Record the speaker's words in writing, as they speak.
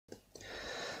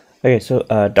Okay, so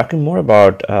talking more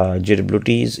about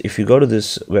JWTs, if you go to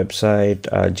this website,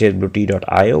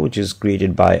 JWT.io, which is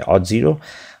created by Auth0,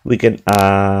 we can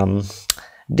debug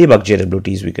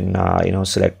JWTs. We can,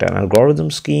 select an algorithm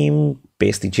scheme,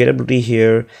 paste the JWT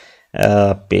here,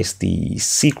 paste the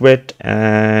secret,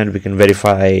 and we can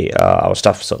verify our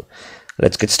stuff. So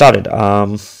let's get started.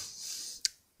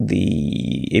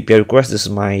 The API request, this is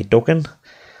my token.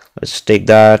 Let's take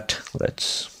that,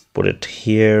 let's put it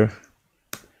here.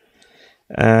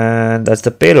 And that's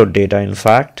the payload data, in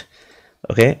fact.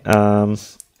 Okay,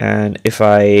 and if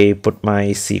I put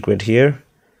my secret here,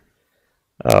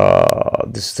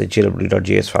 this is the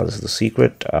JWT.js file, this is the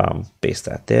secret, paste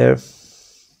that there.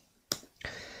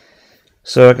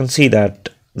 So I can see that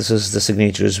this is the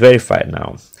signature is verified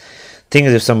now. Thing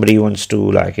is, if somebody wants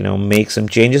to make some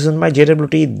changes in my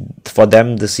JWT, for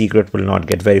them the secret will not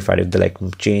get verified. If they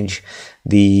change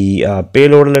the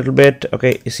payload a little bit,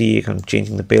 okay, you see I'm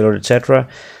changing the payload, etc.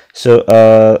 So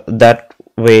that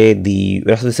way the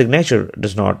rest of the signature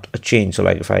does not change. So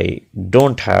if I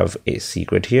don't have a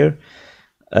secret here,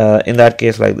 in that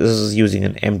case, this is using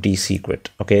an empty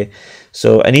secret. Okay,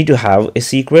 so I need to have a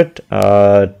secret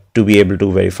to be able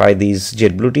to verify these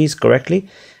JWTs correctly.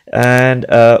 And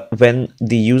when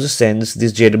the user sends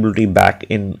this JWT back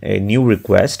in a new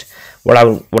request, what I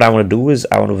want to do is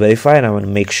I want to verify, and I want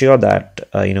to make sure that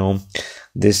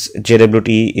this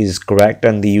JWT is correct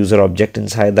and the user object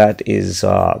inside that is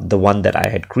the one that I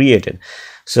had created.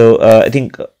 So I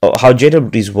think how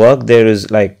JWTs work, there is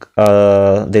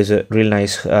there's a real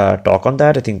nice talk on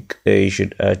that. I think you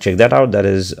should check that out. That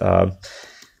is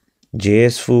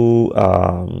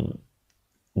JSFoo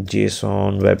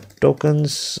JSON web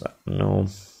tokens. No,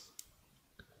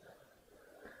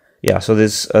 yeah, so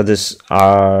this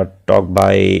talk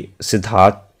by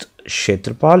Siddharth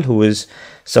Kshetrapal, who is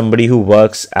somebody who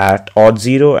works at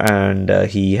Auth0, and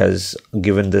he has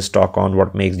given this talk on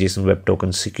what makes JSON web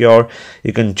tokens secure.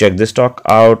 You can check this talk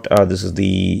out. This is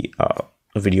the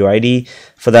video ID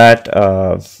for that.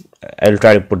 I'll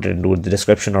try to put it into the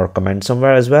description or comment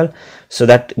somewhere as well, so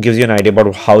that gives you an idea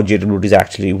about how JWTs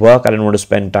actually work. I don't want to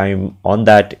spend time on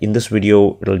that in this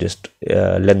video. It'll just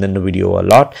lengthen the video a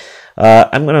lot.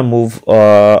 I'm gonna move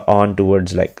on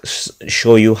towards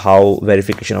show you how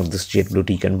verification of this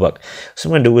JWT can work. So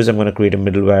I'm gonna do is I'm gonna create a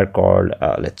middleware called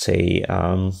let's say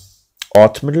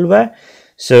auth middleware.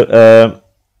 So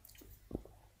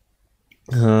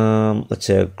let's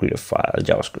say create a file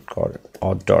JavaScript called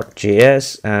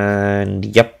auth.js, and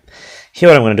yep, here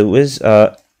what I'm going to do is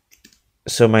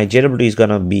so my JWT is going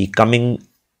to be coming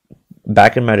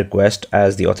back in my request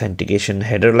as the authentication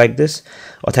header, like this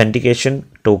authentication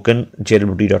token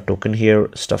JWT.token here,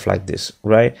 stuff like this,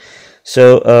 right?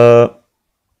 So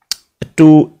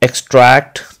to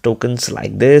extract tokens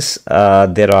like this,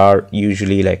 there are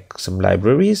usually some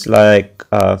libraries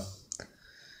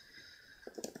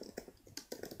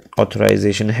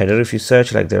authorization header. If you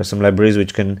search, there are some libraries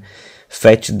which can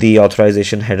fetch the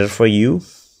authorization header for you.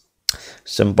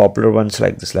 Some popular ones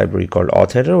like this library called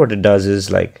auth header. What it does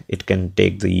is it can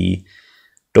take the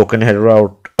token header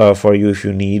out for you if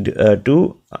you need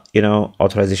to,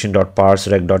 authorization.parse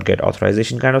rec.get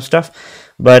authorization kind of stuff.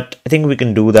 But I think we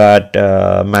can do that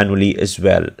manually as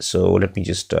well. So let me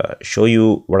just show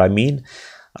you what I mean.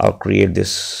 I'll create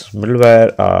this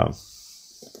middleware.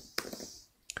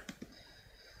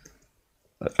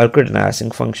 I'll create an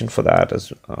async function for that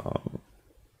as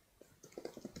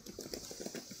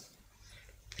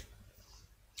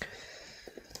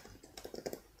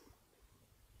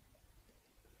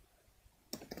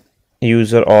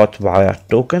user auth via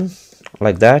token,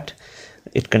 like that.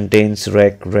 It contains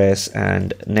rec, res,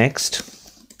 and next.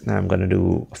 Now I'm going to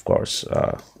do, of course,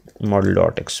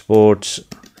 model.exports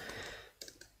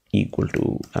equal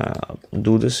to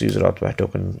do this user auth via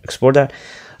token, export that.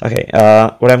 Okay,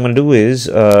 what I'm going to do is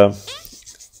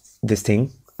this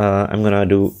thing. I'm going to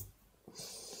do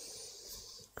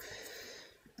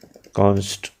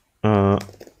const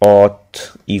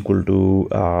auth equal to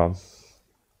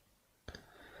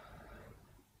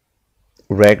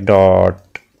rec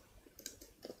dot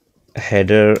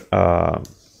header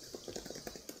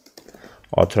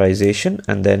authorization,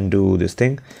 and then do this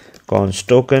thing const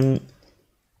token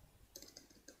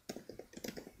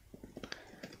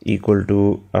equal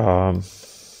to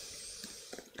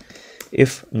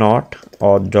if not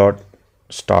auth dot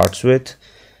starts with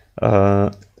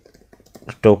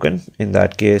token. In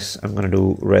that case, I'm going to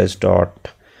do res dot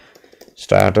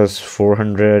status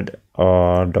 400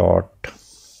 dot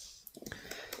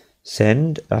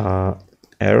send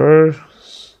error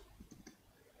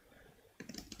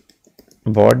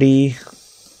body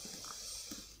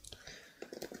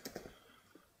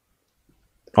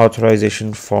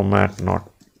authorization format not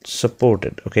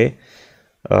supported. Okay,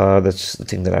 that's the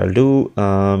thing that I'll do.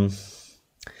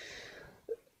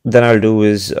 Then I'll do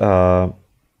is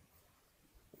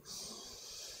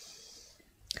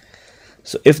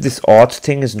so if this auth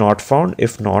thing is not found,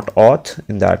 if not auth,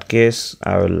 in that case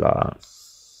I will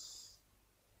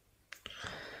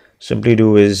simply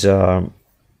do is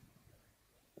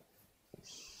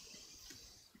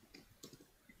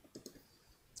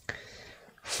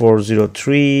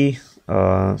 403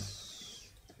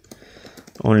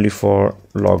 only for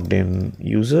logged in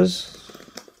users,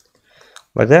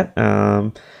 like that.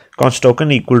 Const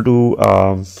token equal to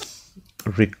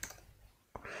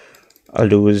I'll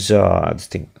do is this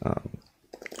thing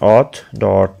auth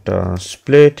dot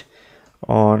split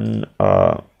on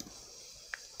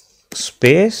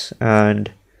space,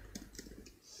 and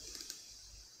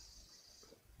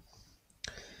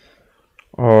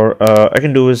or I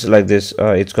can do is like this.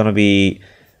 It's gonna be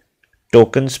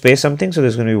token space something, so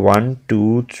there's going to be 1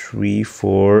 2 3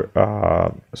 4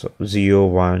 so 0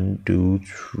 1 2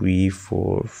 3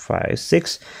 4 5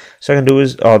 6. So I can do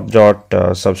is dot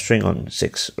substring on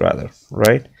 6 rather,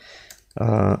 right?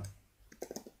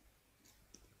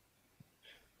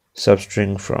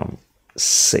 Substring from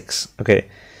 6. Okay,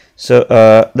 so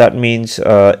that means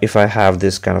if I have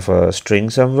this kind of a string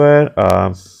somewhere,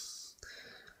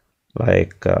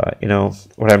 like you know,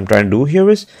 what I'm trying to do here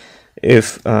is,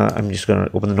 if I'm just going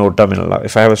to open the node terminal now.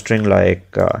 If I have a string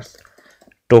like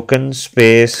token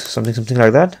space something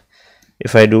like that,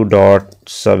 if I do dot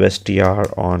sub str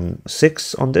on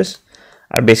 6 on this,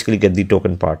 I basically get the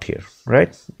token part here,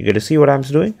 right? You get to see what I'm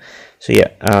doing. So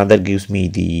yeah, that gives me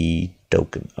the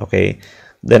token. Okay,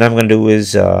 then I'm going to do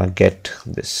is get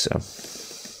this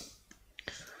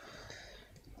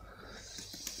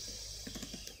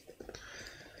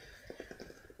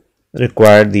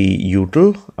require the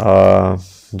util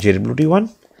JWT one,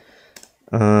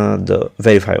 the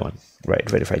verify one, right?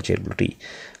 Verify JWT.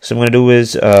 So I'm going to do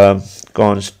is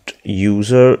const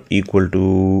user equal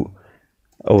to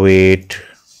await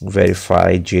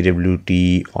verify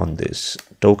JWT on this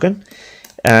token,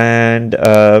 and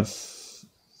I'm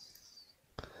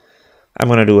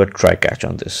going to do a try catch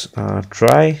on this.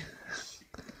 Try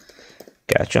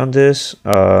catch on this,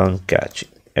 catch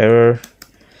error.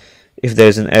 If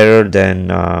there's an error, then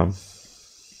I'll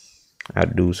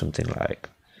do something like,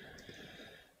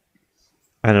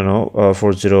 I don't know,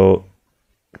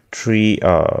 403.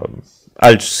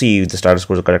 I'll see if the status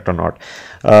code is correct or not.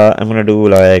 I'm gonna do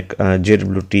like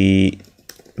JWT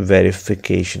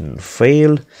verification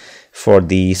failed. For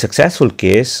the successful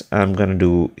case, I'm gonna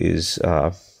do is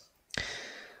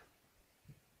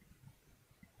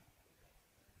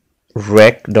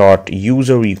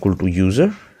rec.user equal to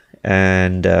user,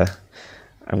 and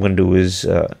I'm going to do is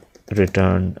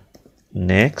return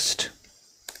next,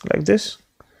 like this.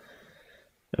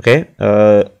 Okay,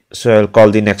 so I'll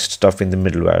call the next stuff in the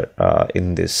middleware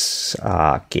in this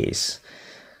case.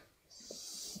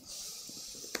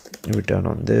 Return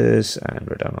on this and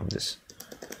return on this.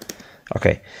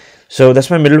 Okay, so that's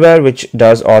my middleware, which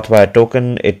does auth via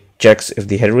token. It checks if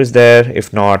the header is there.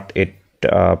 If not, it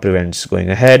prevents going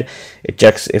ahead. It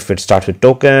checks if it starts with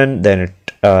token, then it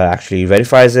actually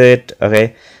verifies it.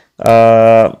 Okay,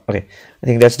 okay, I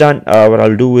think that's done. What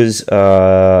I'll do is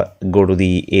go to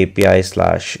the API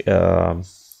slash go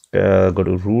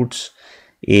to roots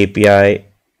API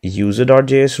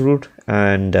user.js root,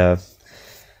 and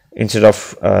instead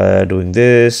of doing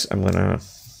this, I'm gonna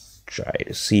try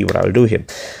to see what I'll do here.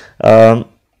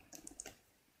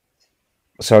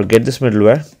 So I'll get this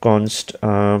middleware const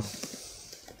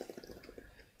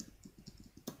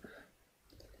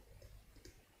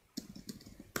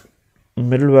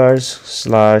middlewares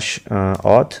slash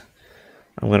auth.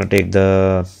 I'm gonna take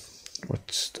the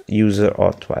user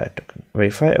auth via token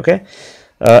verify. Okay,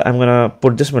 I'm gonna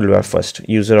put this middleware first,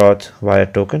 user auth via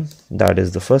token. That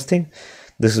is the first thing.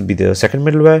 This will be the second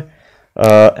middleware,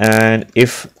 and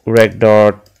if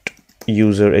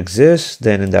rec.user exists,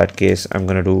 then in that case I'm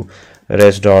gonna do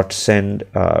res.send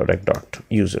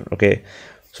rec.user. Okay,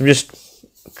 so just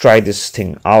try this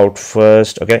thing out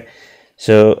first. Okay,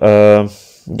 so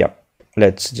yeah,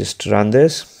 let's just run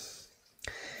this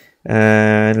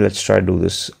and let's try to do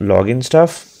this login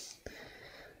stuff.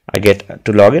 I get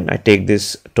to login, I take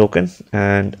this token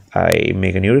and I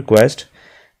make a new request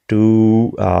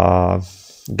to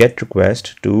get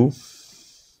request to,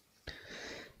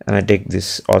 and I take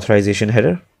this authorization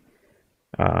header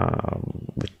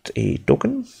with a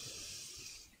token,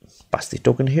 pass the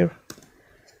token here.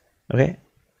 Okay,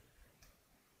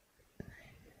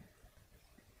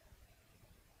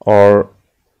 or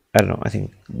I don't know, I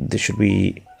think this should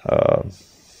be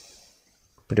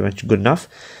pretty much good enough.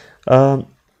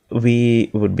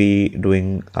 We would be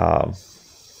doing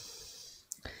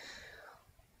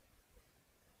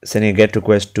sending a GET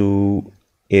request to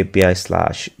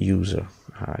API/user.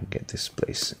 Get this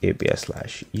place,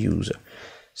 API/user.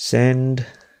 Send.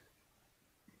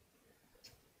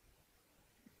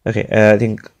 Okay, I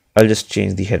think I'll just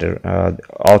change the header.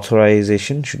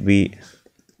 Authorization should be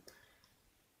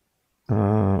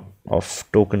of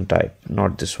token type,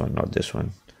 not this one, not this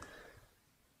one.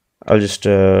 I'll just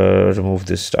remove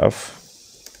this stuff.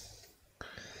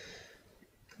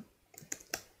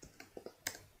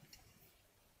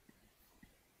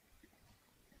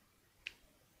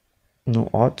 No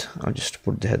auth, I'll just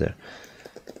put the header.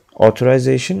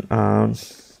 Authorization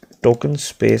token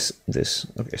space this.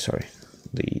 Okay, sorry,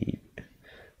 the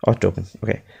auth token.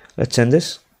 Okay, let's send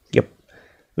this. Yep,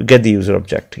 we get the user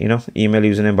object, you know, email,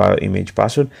 username, bio, image,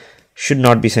 password. Should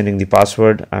not be sending the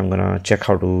password. I'm gonna check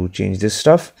how to change this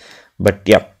stuff, but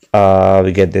yep,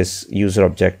 we get this user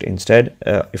object instead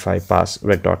if I pass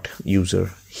rec.user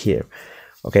here.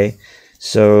 Okay,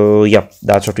 so yep,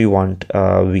 that's what we want.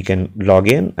 We can log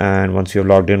in, and once we have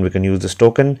logged in, we can use this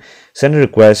token, send a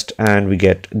request, and we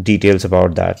get details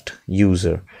about that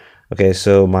user. Okay,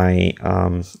 so my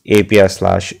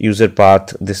API/user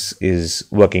path, this is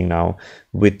working now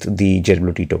with the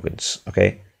JWT tokens.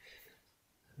 Okay,